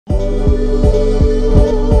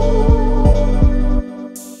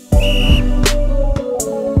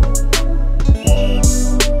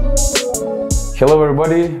Hello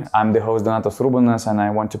everybody, I'm the host Donatas URBONUS and I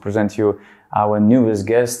want to present you our newest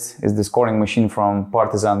guest. Is the scoring machine from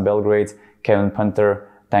Partizan Belgrade, Kevin Punter.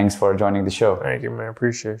 Thanks for joining the show. Thank you, man.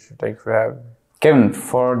 Appreciate you. Thank you for having me. Kevin,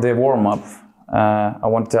 for the warm-up, I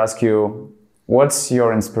want to ask you, what's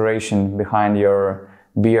your inspiration behind your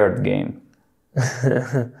beard game?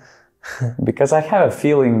 Because I have a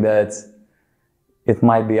feeling that it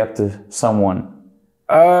might be up to someone.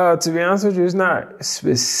 To be honest with you, it's not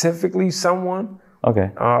specifically someone.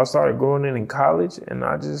 Okay. I started growing it in college, and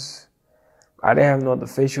I didn't have no other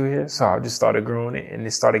facial hair, so I just started growing it, and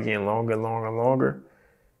it started getting longer and longer and longer.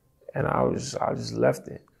 And I just left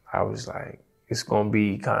it. I was like, it's gonna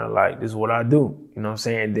be kind of like, this is what I do. You know what I'm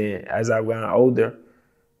saying? Then as I got older,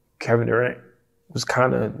 Kevin Durant was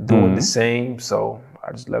kind of doing the same, so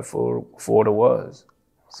I just left for what it was.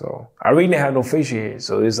 So I really didn't have no facial hair,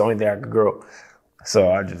 so this is the only thing I could grow.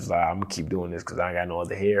 So I just like, I'm gonna keep doing this because I ain't got no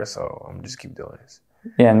other hair, so I'm just keep doing this.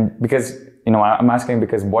 Yeah, and because, you know, I'm asking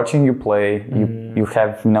because watching you play, you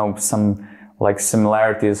have, you know, some like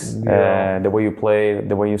similarities, the way you play,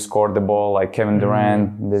 the way you score the ball, like Kevin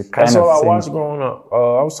Durant, the kind That's of all I thing. watched growing up.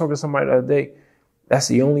 I was talking to somebody the other day. That's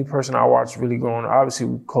the only person I watched really growing up. Obviously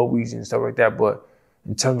with Kobe's and stuff like that, but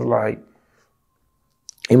in terms of like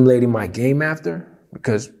emulating my game after,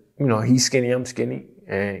 because, you know, he's skinny, I'm skinny.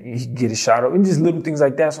 And he get a shot up and just little things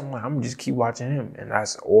like that. So I'm like, I'm gonna just keep watching him. And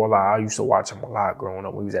that's all I used to watch him a lot growing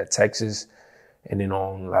up when he was at Texas and then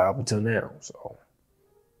on like, up until now. So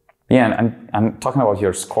yeah, and I'm talking about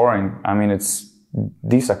your scoring. I mean,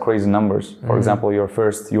 these are crazy numbers. For example, your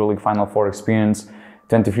first EuroLeague Final Four experience,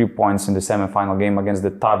 23 points in the semifinal game against the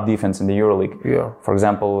top defense in the EuroLeague. Yeah. For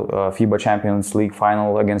example, FIBA Champions League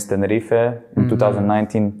final against Tenerife in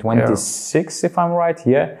 2019, 26, if I'm right.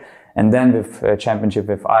 Yeah. And then with championship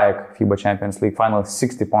with Ajax, FIBA Champions League final,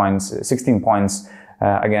 16 points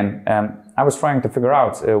again. I was trying to figure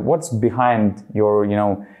out what's behind your, you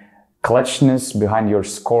know, clutchness, behind your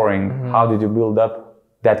scoring. How did you build up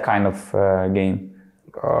that kind of game?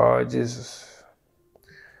 I just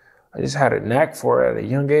had a knack for it at a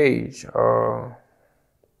young age.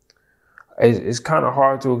 It's kind of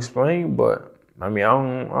hard to explain, but I mean, I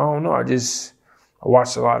don't know. I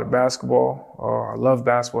watched a lot of basketball. I love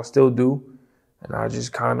basketball, still do. And I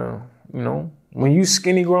just kind of, you know, when you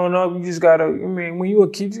skinny growing up, you just gotta, I mean, when you a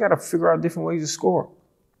kid, you just gotta figure out different ways to score.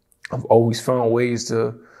 I've always found ways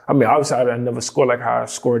to, I mean, obviously I never scored like how I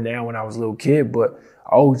scored now when I was a little kid, but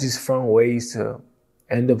I always just found ways to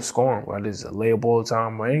end up scoring, whether it's a layup all the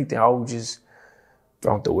time or anything. I always just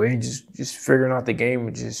found the way and just figuring out the game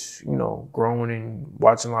and just, you know, growing and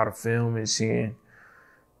watching a lot of film and seeing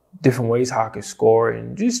different ways how I could score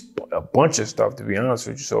and just a bunch of stuff, to be honest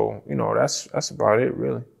with you. So, you know, that's about it,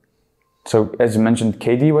 really. So, as you mentioned,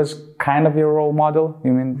 KD was kind of your role model?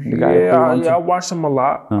 You mean the guy I watched him a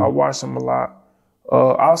lot. I watched him a lot.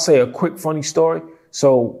 I'll say a quick funny story.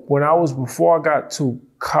 So, before I got to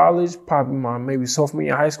college, probably my maybe sophomore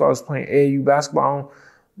year in high school, I was playing AAU basketball.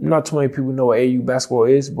 Not too many people know what AAU basketball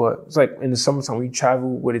is, but it's like in the summertime, we travel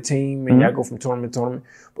with a team and y'all go from tournament to tournament.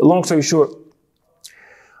 But long story short,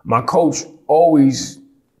 my coach always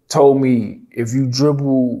told me if you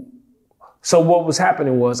dribble. So what was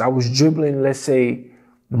happening was I was dribbling, let's say,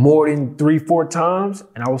 more than 3-4 times,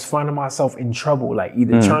 and I was finding myself in trouble, like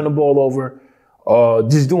either turn the ball over or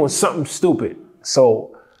just doing something stupid.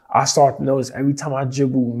 So I started to notice every time I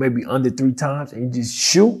dribble maybe under 3 times and just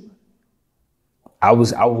shoot, I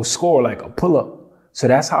would score like a pull-up. So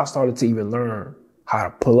that's how I started to even learn how to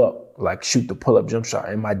pull up, like shoot the pull-up jump shot.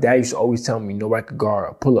 And my dad used to always tell me nobody could guard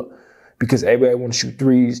a pull-up because everybody want to shoot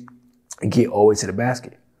threes and get all the way to the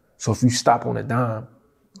basket. So if you stop on a dime,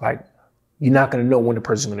 like you're not going to know when the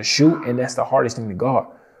person's going to shoot, and that's the hardest thing to guard.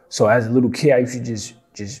 So as a little kid, I used to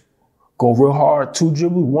just go real hard, 2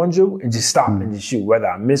 dribbles, 1 dribble, and just stop and just shoot, whether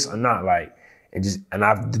I miss or not. Like, and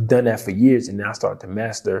I've done that for years, and then I started to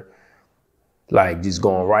master, like just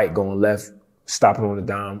going right, going left, stopping on the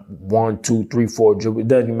dime, 1, 2, 3, 4 dribbles. It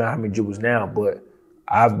doesn't even matter how many dribbles now, but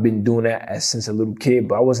I've been doing that since a little kid,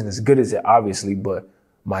 but I wasn't as good as it, obviously. But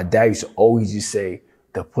my dad used to always just say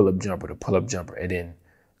the pull-up jumper, and then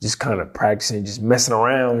just kind of practicing, just messing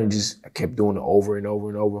around, and I kept doing it over and over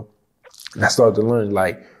and over. And I started to learn,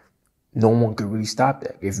 like, no one could really stop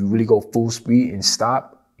that. If you really go full speed and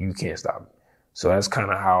stop, you can't stop it. So that's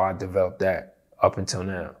kind of how I developed that up until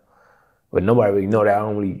now. But nobody really know that. I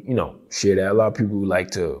don't really, you know, share that. A lot of people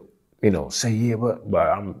like to, you know, say, yeah, but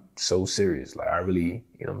I'm so serious. Like, I really,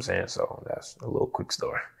 you know what I'm saying? So that's a little quick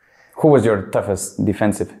story. Who was your toughest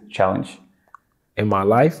defensive challenge? In my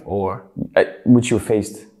life, or? Which you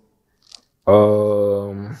faced?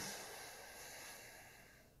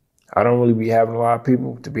 I don't really be having a lot of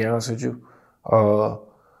people, to be honest with you. I'll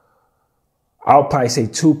probably say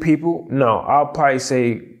 2 people. No, I'll probably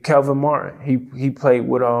say Kelvin Martin. He played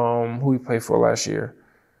with who he played for last year.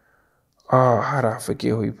 How did I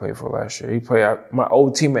forget who he played for last year? He played my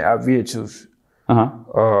old teammate at Virtus.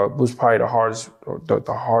 Was probably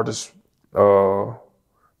the hardest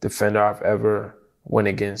defender I've ever went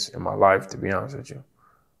against in my life, to be honest with you.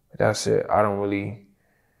 That's it. I don't really.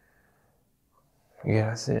 Yeah,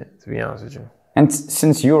 that's it, to be honest with you. And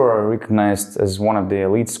since you are recognized as one of the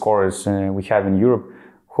elite scorers we have in Europe,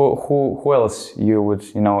 who else you would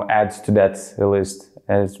add to that list?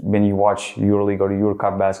 As when you watch EuroLeague or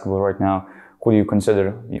EuroCup basketball right now, who do you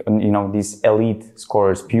consider these elite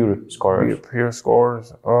scorers, pure scorers? Pure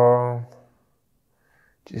scorers.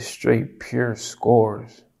 Just straight pure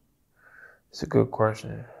scorers. It's a good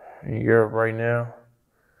question. In Europe right now,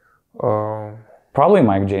 probably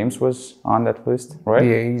Mike James was on that list, right?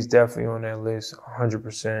 Yeah, he's definitely on that list,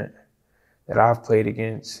 100%, that I've played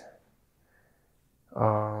against.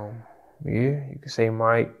 Yeah, you could say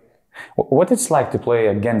Mike. What it's like to play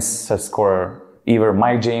against a scorer, either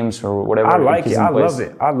Mike James or whatever? I like it. I love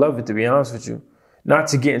it. I love it, to be honest with you. Not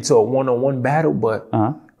to get into a one-on-one battle, but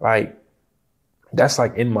like that's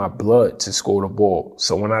like in my blood to score the ball.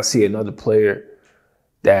 So when I see another player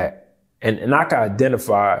that, and I can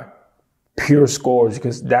identify pure scores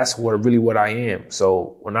because that's what I am.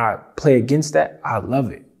 So when I play against that, I love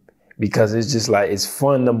it because it's just like, it's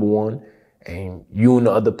fun, number one, and you and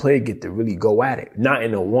the other player get to really go at it. Not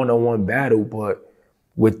in a one-on-one battle, but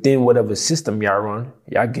within whatever system y'all run,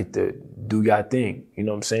 y'all get to do y'all thing. You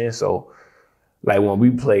know what I'm saying? So like when we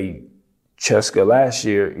played Cheska last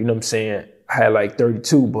year, you know what I'm saying, I had like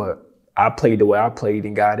 32, but I played the way I played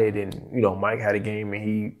and got it. And, Mike had a game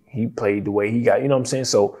and he played the way he got, you know what I'm saying?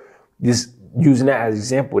 So just using that as an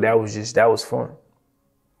example, that was fun.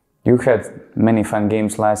 You had many fun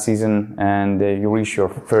games last season and you reached your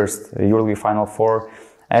first EuroLeague Final 4.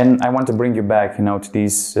 And I want to bring you back, to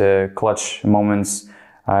these clutch moments.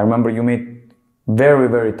 I remember you made very,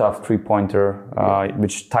 very tough three-pointer,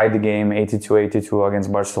 which tied the game 82-82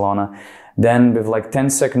 against Barcelona. Then with like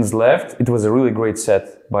 10 seconds left, it was a really great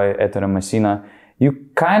set by Ettore Messina. You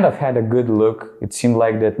kind of had a good look. It seemed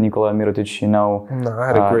like that Nikola Mirotic, No, I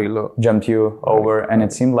had a great look. Jumped you over, and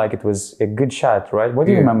it seemed like it was a good shot, right? What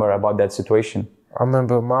do you remember about that situation? I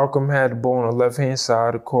remember Malcolm had the ball on the left-hand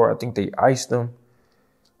side of the court. I think they iced him.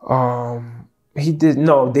 They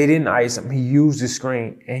didn't ice him. He used the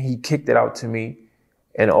screen, and he kicked it out to me.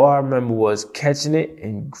 And all I remember was catching it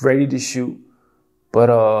and ready to shoot.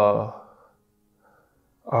 But, oh,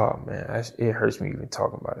 man, it hurts me even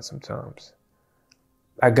talking about it sometimes.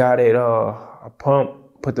 I got it, I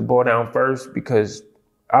put the ball down first because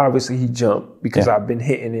obviously he jumped because I've been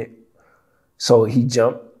hitting it. So he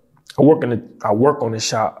jumped. I work on the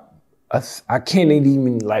shot. I can't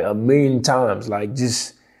even like a million times,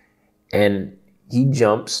 and he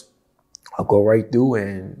jumps. I'll go right through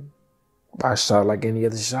and I shot like any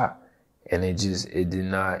other shot. And it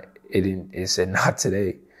said not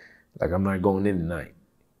today. Like I'm not going in tonight.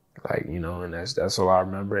 And that's all I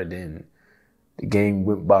remember. And then the game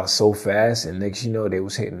went by so fast, and next you know, they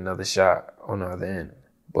was hitting another shot on the other end.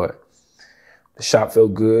 But the shot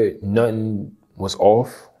felt good. Nothing was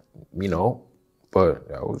off, but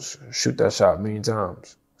I was shoot that shot a million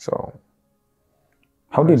times. So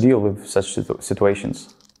how do you deal with such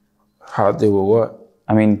situations? How deal with what?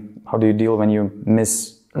 I mean, how do you deal when you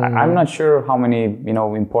miss? I'm not sure how many,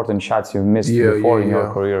 important shots you've missed before in your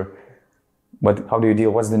career. But how do you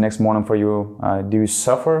deal? What's the next morning for you? Do you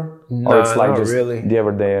suffer? No, or it's like not just really. The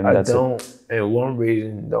other day and that's it? I don't. And one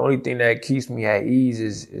reason, the only thing that keeps me at ease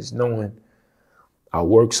is knowing I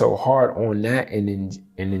work so hard on that. And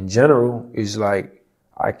in general, it's like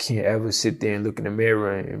I can't ever sit there and look in the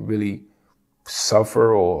mirror and really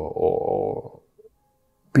suffer or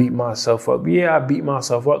beat myself up. Yeah, I beat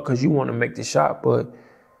myself up because you want to make the shot, but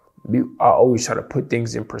I always try to put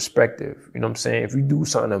things in perspective. You know what I'm saying? If you do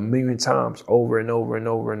something a million times over and over and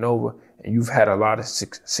over and over, and you've had a lot of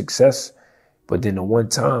success, but then the one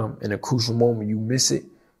time in a crucial moment you miss it,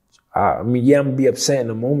 I'm gonna be upset in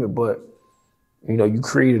the moment, but you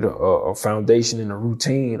created a foundation and a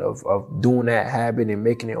routine of doing that habit and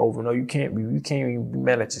making it over. No, you can't even be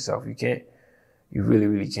mad at yourself. You can't. You really,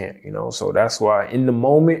 really can't. So that's why in the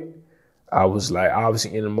moment I was like,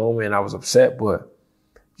 obviously in the moment I was upset, but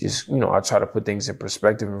just, I try to put things in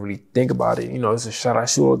perspective and really think about it. It's a shot I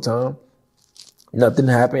shoot all the time. Nothing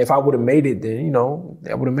happened. If I would have made it, then,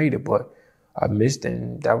 I would have made it. But I missed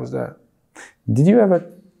and that was that. Did you ever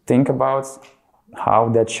think about how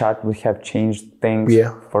that shot would have changed things?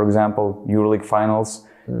 Yeah. For example, EuroLeague Finals.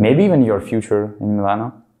 maybe even your future in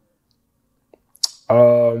Milano?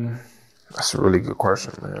 That's a really good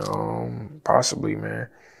question, man. Possibly, man.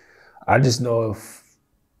 I just know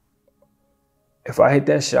if I hit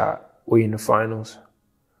that shot, we in the finals,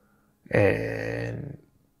 and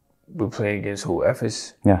we're playing against who?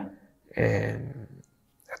 Efes. Yeah. And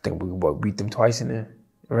I think we beat them twice in the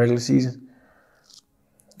regular season.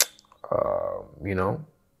 You know,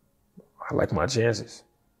 I like my chances.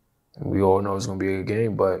 We all know it's gonna be a good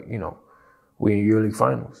game, but you know, we in EuroLeague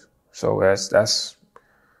Finals, so that's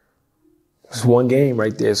one game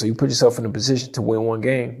right there. So you put yourself in a position to win one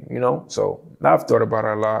game, you know. So I've thought about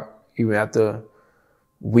it a lot, even after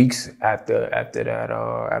weeks after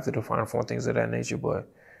the Final Four, things of that nature. But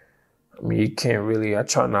I mean, you can't really. I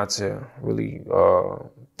try not to really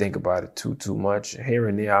think about it too much. Here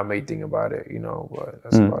and there, I may think about it, you know, but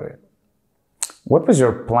that's about it. What was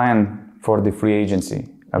your plan for the free agency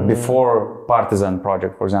before Partizan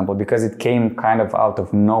project, for example? Because it came kind of out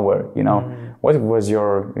of nowhere, you know. What was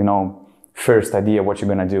your, you know, first idea what you're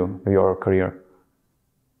gonna do with your career?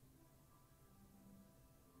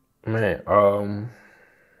 Man,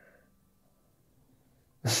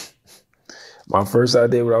 my first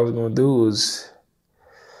idea what I was gonna do was,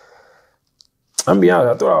 I'm gonna be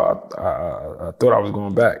honest, I thought I was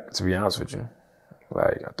going back, to be honest with you.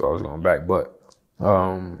 Like, I thought I was going back, but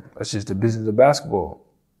that's just the business of basketball.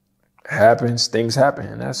 It happens, things happen,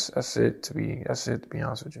 and that's it to be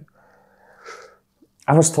honest with you.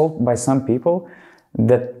 I was told by some people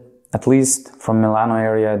that, at least from Milano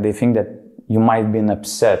area, they think that you might have been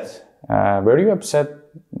upset. Were you upset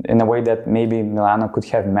in a way that maybe Milano could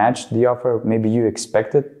have matched the offer? Maybe you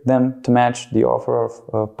expected them to match the offer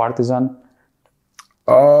of Partizan?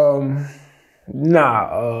 Nah.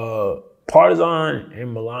 Partizan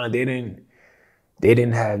and Milan, they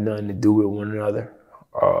didn't have nothing to do with one another.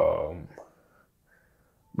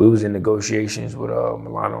 We was in negotiations with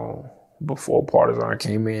Milano before Partizan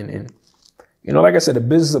came in, and you know, like I said, the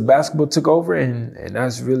business of basketball took over, and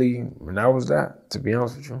that was that, to be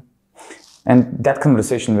honest with you. And that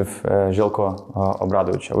conversation with Zeljko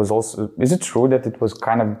Obradovic, was also, is it true that it was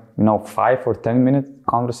kind of, you know, 5 or 10 minute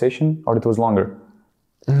conversation, or it was longer?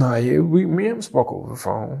 No, yeah, me and him spoke over the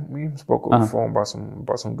phone. Me and him spoke over the phone about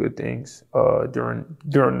some good things during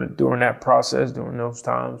that process, during those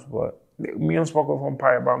times. But me and him spoke over the phone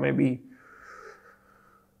probably about maybe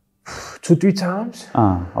 2-3 times.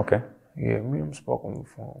 Okay. Yeah, me and him spoke on the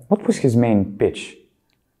phone. What was his main pitch?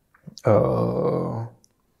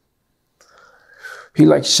 He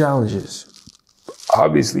likes challenges.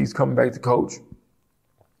 Obviously, he's coming back to coach,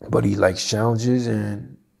 but he likes challenges,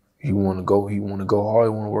 and he want to go hard. He want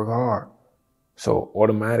to work hard. So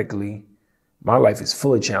automatically, my life is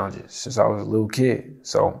full of challenges since I was a little kid.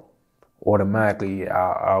 So automatically,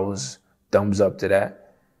 I was thumbs up to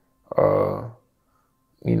that.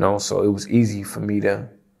 You know, so it was easy for me to,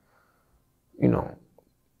 you know,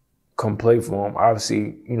 come play for him.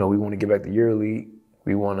 Obviously, you know, we want to get back to EuroLeague.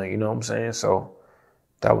 We want to, you know what I'm saying? So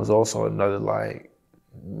that was also another, like,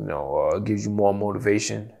 you know, gives you more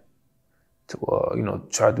motivation to, you know,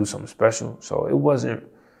 try to do something special. So it wasn't,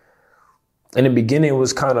 in the beginning, it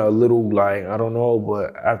was kind of a little like, I don't know,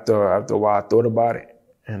 but after a while, I thought about it,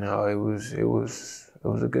 and it was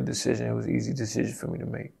a good decision. It was an easy decision for me to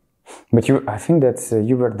make. But I think that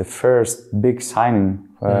you were the first big signing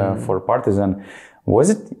for Partizan. Was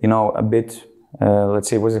it, you know, a bit, let's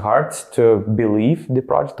say, was it hard to believe the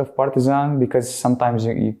project of Partizan? Because sometimes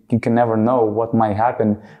you can never know what might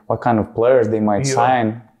happen, what kind of players they might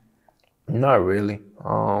sign. Not really.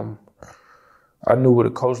 I knew with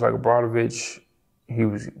a coach like Obradovic, we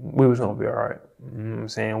was gonna be all right. You know what I'm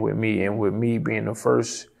saying? With me being the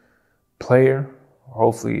first player,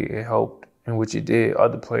 hopefully it helped, in which it did,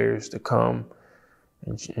 other players to come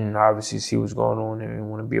and obviously see what's going on and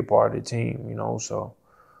want to be a part of the team, you know. So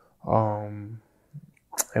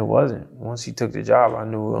it wasn't. Once he took the job, I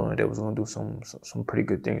knew they was gonna do some pretty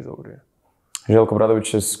good things over there. Zeljko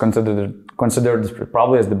Obradovic is considered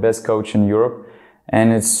probably as the best coach in Europe,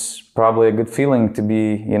 and it's probably a good feeling to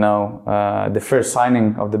be, you know, the first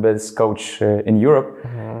signing of the best coach in Europe.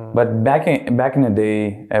 But back in the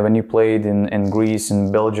day, when you played in Greece,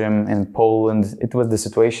 in Belgium, in Poland, it was the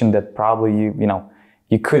situation that probably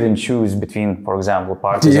you couldn't choose between, for example,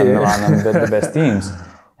 Partizan, Milan, and the best teams.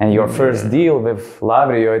 And your first deal with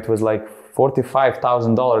Lavrio, it was like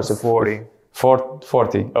 $45,000.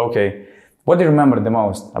 40. Okay. What do you remember the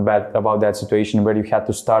most about that situation where you had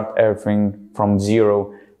to start everything from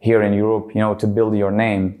zero here in Europe, you know, to build your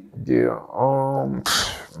name? Yeah.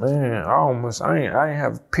 Man, I ain't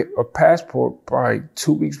have a passport probably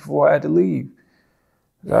 2 weeks before I had to leave.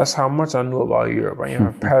 That's how much I knew about Europe. I didn't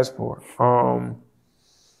have a passport.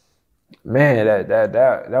 Man,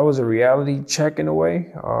 that was a reality check in a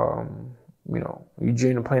way. You know, you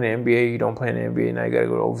dream of playing the NBA, you don't play in the NBA, now you gotta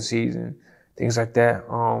go to overseas and things like that.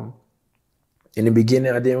 In the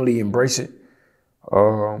beginning, I didn't really embrace it.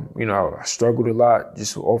 You know, I struggled a lot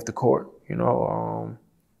just off the court, you know,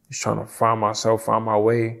 just trying to find myself, find my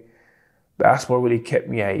way. Basketball really kept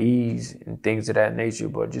me at ease and things of that nature,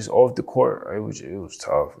 but just off the court, it was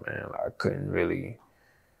tough, man. I couldn't really.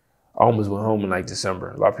 I almost went home in like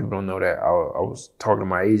December. A lot of people don't know that. I was talking to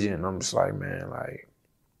my agent, and I'm just like, man, like,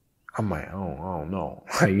 I'm like, I don't know,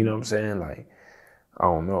 like, you know what I'm saying, like, I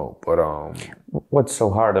don't know, but What's so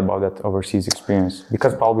hard about that overseas experience?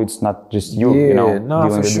 Because probably it's not just you, you know, dealing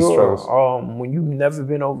with these struggles. When you've never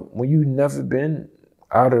been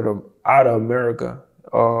out of America,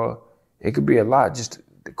 it could be a lot. Just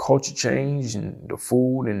the culture change and the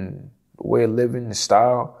food and the way of living, the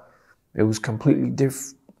style. It was completely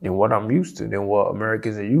different than what I'm used to, than what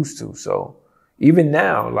Americans are used to. So even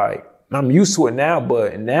now, like, I'm used to it now,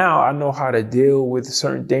 but now I know how to deal with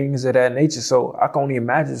certain things of that nature. So I can only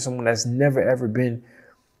imagine someone that's never, ever been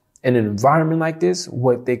in an environment like this,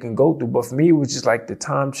 what they can go through. But for me, it was just like the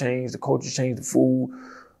time change, the culture change, the food,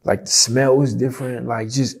 like the smell was different. Like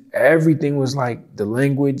just everything was like the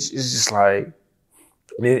language is just like,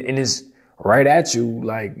 and it's right at you.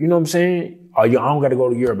 Like, you know what I'm saying? Oh, I don't got to go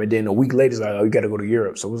to Europe. And then a week later, it's like, oh, you got to go to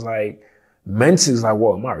Europe. So it was like, mentally, it's like,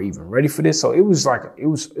 well, am I even ready for this? So it was like, it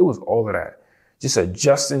was all of that. Just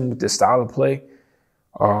adjusting with the style of play.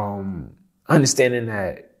 Understanding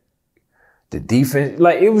that the defense,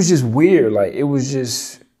 like, it was just weird. Like, it was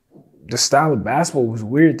just, the style of basketball was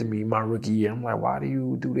weird to me my rookie year. I'm like, why do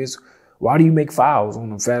you do this? Why do you make fouls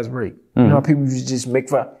on a fast break? You know how people used to just make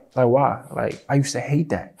fouls? Like, why? Like, I used to hate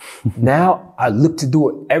that. Now I look to do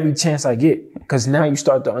it every chance I get, because now you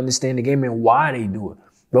start to understand the game and why they do it.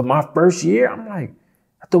 But my first year, I'm like,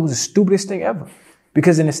 I thought it was the stupidest thing ever.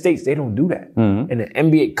 Because in the States, they don't do that. In the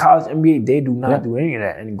NBA, college NBA, they do not do any of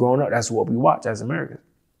that. And growing up, that's what we watch as Americans.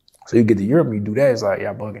 So you get to Europe and you do that, it's like,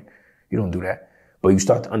 yeah, bugging. You don't do that. But you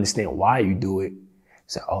start to understand why you do it.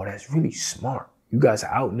 It's like, oh, that's really smart. You guys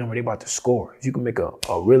are outnumbered, they about to score. If you can make a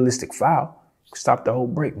realistic foul, stop the whole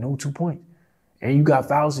break, no 2 points. And you got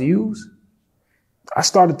fouls to use. I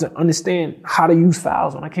started to understand how to use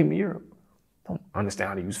fouls when I came to Europe. Don't understand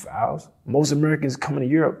how to use fouls. Most Americans coming to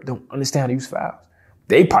Europe don't understand how to use fouls.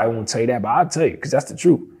 They probably won't tell you that, but I'll tell you, because that's the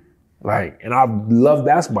truth. Like, and I love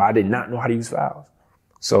basketball. I did not know how to use fouls.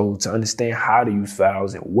 So to understand how to use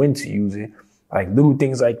fouls and when to use it, like little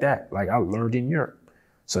things like that, like I learned in Europe.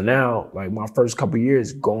 So now, like my first couple of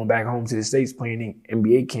years going back home to the States playing in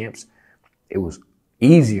NBA camps, it was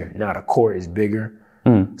easier. Now the court is bigger.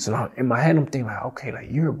 So now in my head, I'm thinking like, okay,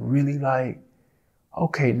 like Europe really like,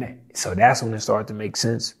 okay. So that's when it started to make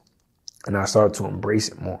sense. And I started to embrace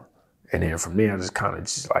it more. And then from there, I just kind of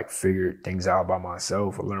just like figured things out by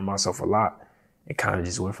myself. I learned myself a lot and kind of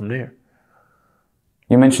just went from there.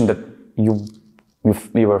 You mentioned that you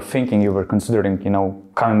were considering, you know,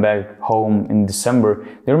 coming back home in December.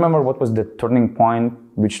 Do you remember what was the turning point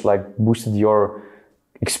which like boosted your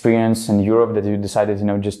experience in Europe that you decided, you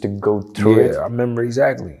know, just to go through it? Yeah, I remember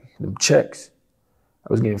exactly. Them checks.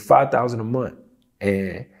 I was getting $5,000 a month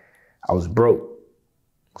and I was broke.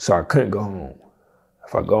 So I couldn't go home.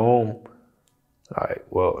 If I go home,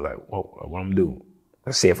 what I'm gonna do?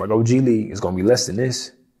 Let's say if I go G League, it's gonna be less than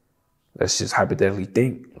this. Let's just hypothetically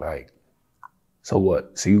think, like, so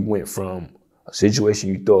what? So you went from a situation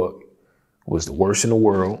you thought was the worst in the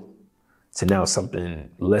world to now something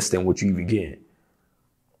less than what you even get.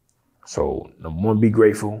 So number one, be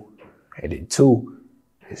grateful. And then two,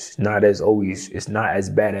 it's not as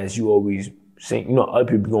bad as you always think. You know,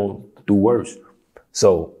 other people going to do worse.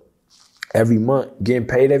 So every month, getting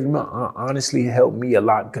paid every month, honestly helped me a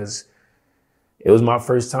lot because it was my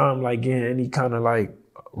first time like getting any kind of like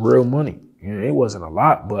real money. You know, it wasn't a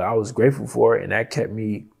lot, but I was grateful for it. And that kept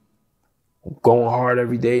me going hard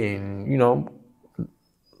every day and, you know,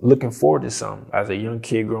 looking forward to something. As a young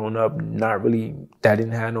kid growing up, that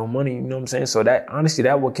didn't have no money, you know what I'm saying? So that, honestly,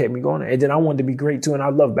 that what kept me going. And then I wanted to be great too, and I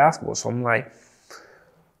love basketball. So I'm like,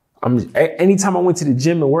 anytime I went to the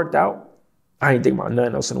gym and worked out, I didn't think about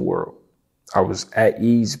nothing else in the world. I was at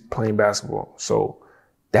ease playing basketball. So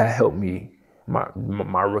that helped me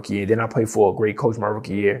my rookie year. Then I played for a great coach my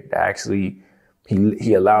rookie year that actually,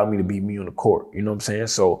 he allowed me to be me on the court. You know what I'm saying?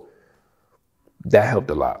 So that helped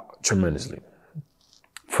a lot, tremendously.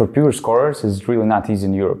 For pure scorers, it's really not easy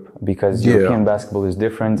in Europe because European basketball is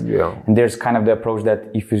different. Yeah. And there's kind of the approach that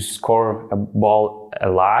if you score a ball a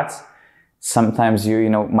lot, sometimes you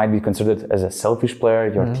might be considered as a selfish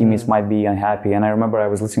player. Your teammates might be unhappy. And I remember I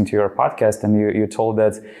was listening to your podcast, and you told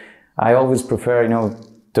that I always prefer,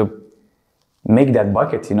 to make that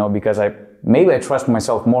bucket, because I trust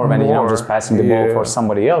myself more than, just passing the ball for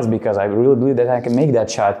somebody else, because I really believe that I can make that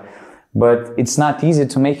shot. But it's not easy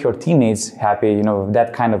to make your teammates happy, with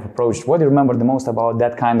that kind of approach. What do you remember the most about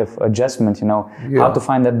that kind of adjustment, how to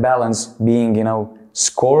find that balance being,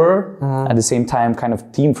 scorer at the same time kind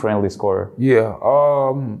of team-friendly scorer? Yeah.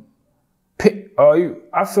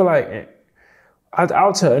 I feel like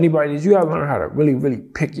I'll tell anybody that you got to learn how to really, really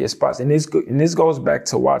pick your spots. And this goes back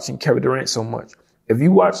to watching Kevin Durant so much. If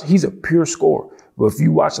you watch, he's a pure scorer. But if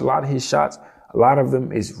you watch a lot of his shots, a lot of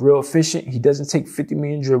them is real efficient. He doesn't take 50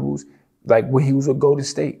 million dribbles like when he was with Golden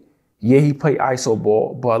State. Yeah, he played ISO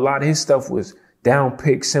ball, but a lot of his stuff was down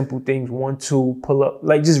pick, simple things, 1-2, pull up,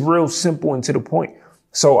 like just real simple and to the point.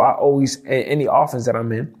 So I always, any offense that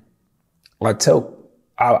I'm in, I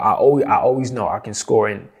always know I can score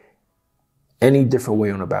in any different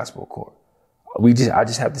way on a basketball court. I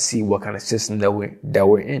just have to see what kind of system that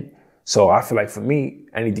we're in. So I feel like for me,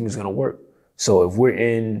 anything's gonna work. So if we're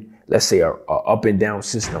in, let's say, a up and down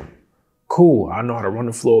system, cool. I know how to run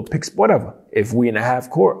the floor, pick whatever. If we in a half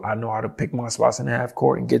court, I know how to pick my spots in the half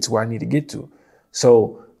court and get to where I need to get to.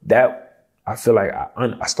 So that I feel like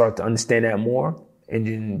I start to understand that more and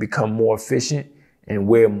then become more efficient and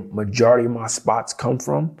where majority of my spots come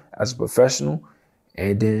from as a professional.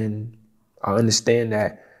 And then I understand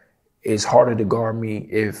that it's harder to guard me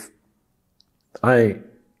if I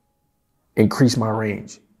increase my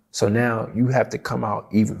range. So now you have to come out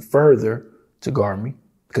even further to guard me,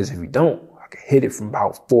 because if you don't, I can hit it from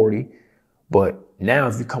about 40. But now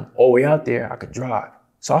if you come all the way out there, I can drive.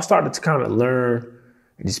 So I started to kind of learn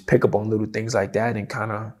and just pick up on little things like that and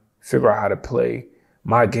kind of figure out how to play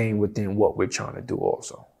my game within what we're trying to do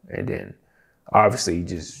also. And then obviously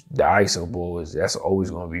just the ISO ball that's always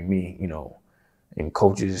going to be me, and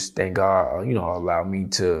coaches, thank God, allow me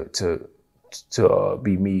to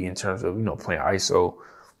be me in terms of, playing ISO,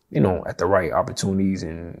 at the right opportunities,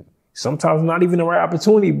 and sometimes not even the right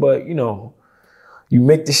opportunity, but, you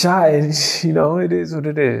make the shot and, it is what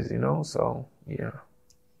it is, so, yeah.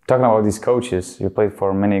 Talking about these coaches, you played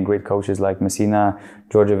for many great coaches like Messina,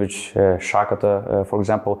 Djordjevic, Šakota, for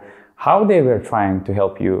example. How they were trying to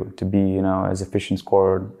help you to be, as efficient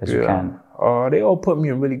scorer as you can? They all put me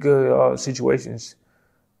in really good situations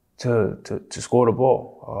to score the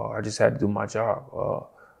ball. I just had to do my job.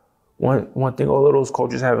 One thing all of those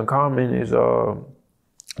coaches have in common is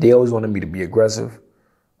they always wanted me to be aggressive,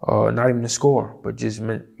 not even to score, but just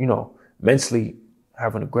mentally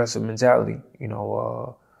have an aggressive mentality.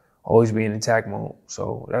 Always be in attack mode.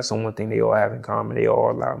 So that's the one thing they all have in common. They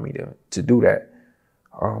all allow me to do that.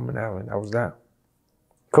 And that was that.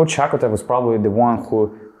 Coach Šakota was probably the one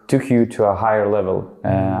who took you to a higher level.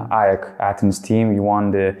 AEK, Athens team, you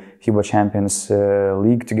won the FIBA Champions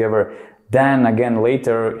League together. Then again,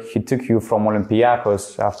 later, he took you from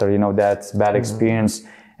Olympiacos after, that bad experience.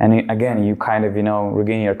 And again, you kind of,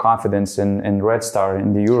 regain your confidence in Red Star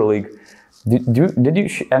in the EuroLeague. Did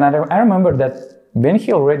you? And I remember that when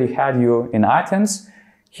he already had you in Athens,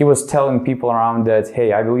 he was telling people around that,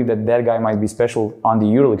 hey, I believe that guy might be special on the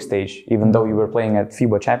EuroLeague stage, even though you were playing at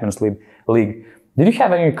FIBA Champions League. Did you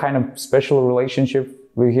have any kind of special relationship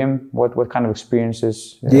with him? What kind of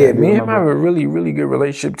experiences? Me and him have a really, really good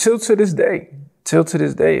relationship till to this day.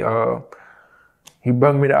 He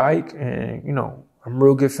brought me to AEK, and, I'm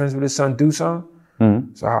real good friends with his son, Dusan.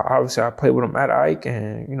 Mm-hmm. So obviously I played with him at AEK,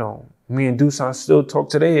 and, me and Dusan still talk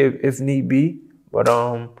today if need be. But,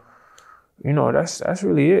 that's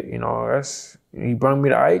really it. He brought me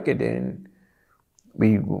to AEK, and then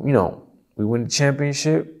we win the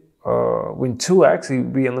championship. Win 2 actually,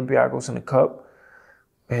 beat Olympiacos in the cup.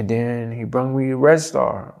 And then he brought me to Red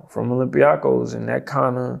Star from Olympiacos, and that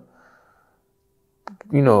kind of,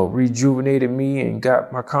 rejuvenated me and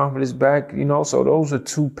got my confidence back, So those are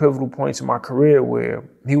 2 pivotal points in my career where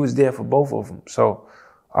he was there for both of them. So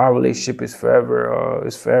our relationship is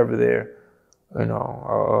forever there. I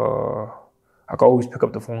could always pick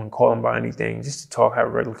up the phone and call him about anything just to talk, have a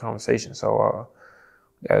regular conversation. So,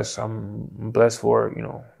 yes, I'm blessed for it,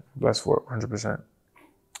 blessed for it 100%.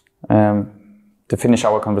 To finish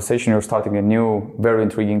our conversation, you're starting a new, very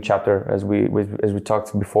intriguing chapter, as we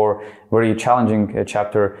talked before, very challenging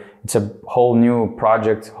chapter. It's a whole new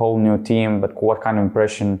project, whole new team. But what kind of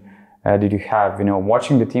impression did you have,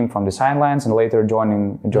 watching the team from the sidelines and later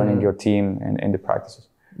joining your team in the practices?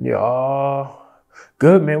 Yeah,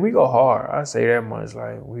 good, man. We go hard. I say that much.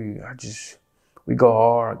 Like we go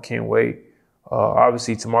hard. Can't wait.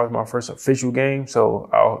 Obviously, tomorrow's my first official game, so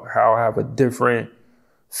I'll have a different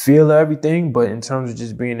feel of everything. But in terms of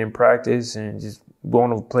just being in practice and just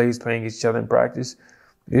going over plays, playing against each other in practice,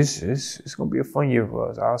 it's going to be a fun year for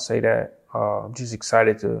us. I'll say that. I'm just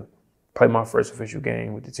excited to play my first official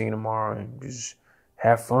game with the team tomorrow and just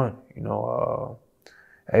have fun.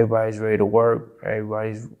 Everybody's ready to work.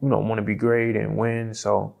 Everybody's, want to be great and win.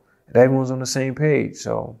 So everyone's on the same page.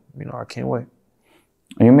 So, I can't wait.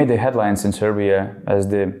 You made the headlines in Serbia as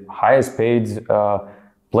the highest paid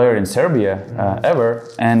player in Serbia ever.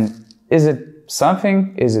 And is it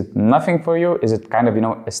something? Is it nothing for you? Is it kind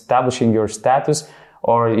of, establishing your status?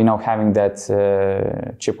 Or, having that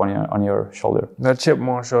chip on your shoulder? That chip on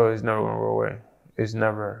my shoulder is never going to go away. It's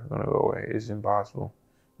never going to go away. It's impossible.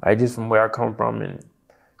 Just from where I come from and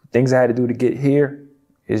things I had to do to get here,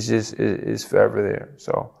 it's forever there.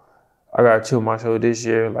 So I got a chip on my shoulder this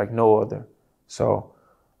year like no other. So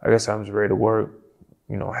I guess I'm just ready to work,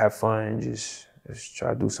 have fun, just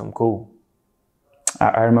try to do something cool.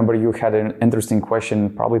 I remember you had an interesting question.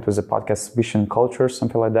 Probably it was a podcast, Vision Culture,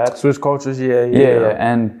 something like that. Swiss Cultures, yeah.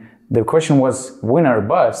 And the question was win or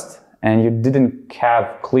bust, and you didn't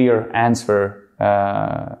have clear answer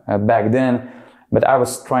back then. But I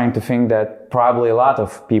was trying to think that probably a lot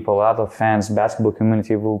of people, a lot of fans, basketball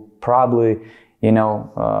community will probably,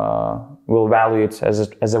 will value it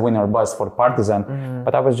as a win or bust for Partizan. Mm-hmm.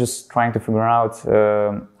 But I was just trying to figure out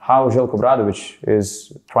how Zeljko Obradović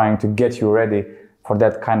is trying to get you ready for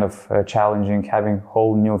that kind of challenging, having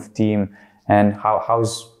whole new team, and how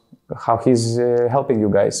he's helping you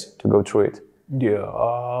guys to go through it.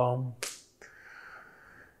 Yeah,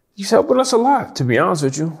 he's helping us a lot, to be honest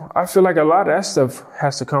with you. I feel like a lot of that stuff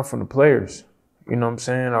has to come from the players. You know what I'm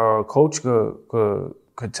saying? Our coach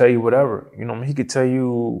could tell you whatever. He could tell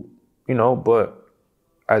you, but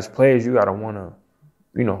as players, you gotta wanna,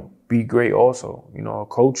 be great also. A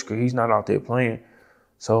coach, he's not out there playing.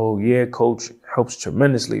 So, yeah, coach helps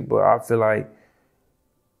tremendously, but I feel like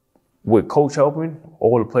with coach helping,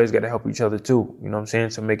 all the players got to help each other too,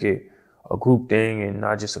 to make it a group thing and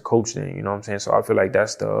not just a coach thing, So I feel like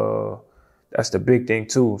that's the big thing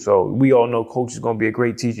too. So we all know coach is going to be a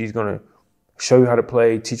great teacher. He's going to show you how to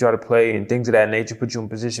play, teach you how to play and things of that nature, put you in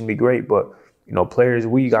position to be great. But, players,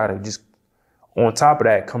 we got to just, on top of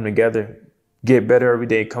that, come together, get better every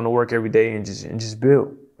day, come to work every day and just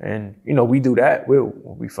build. And, we do that,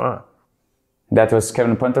 we'll be fine. That was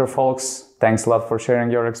Kevin Punter, folks. Thanks a lot for sharing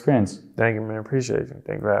your experience. Thank you, man. Appreciate you.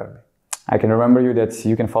 Thanks for having me. I can remember you that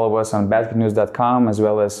you can follow us on basketnews.com as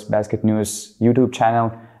well as Basket News YouTube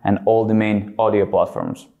channel and all the main audio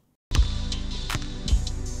platforms.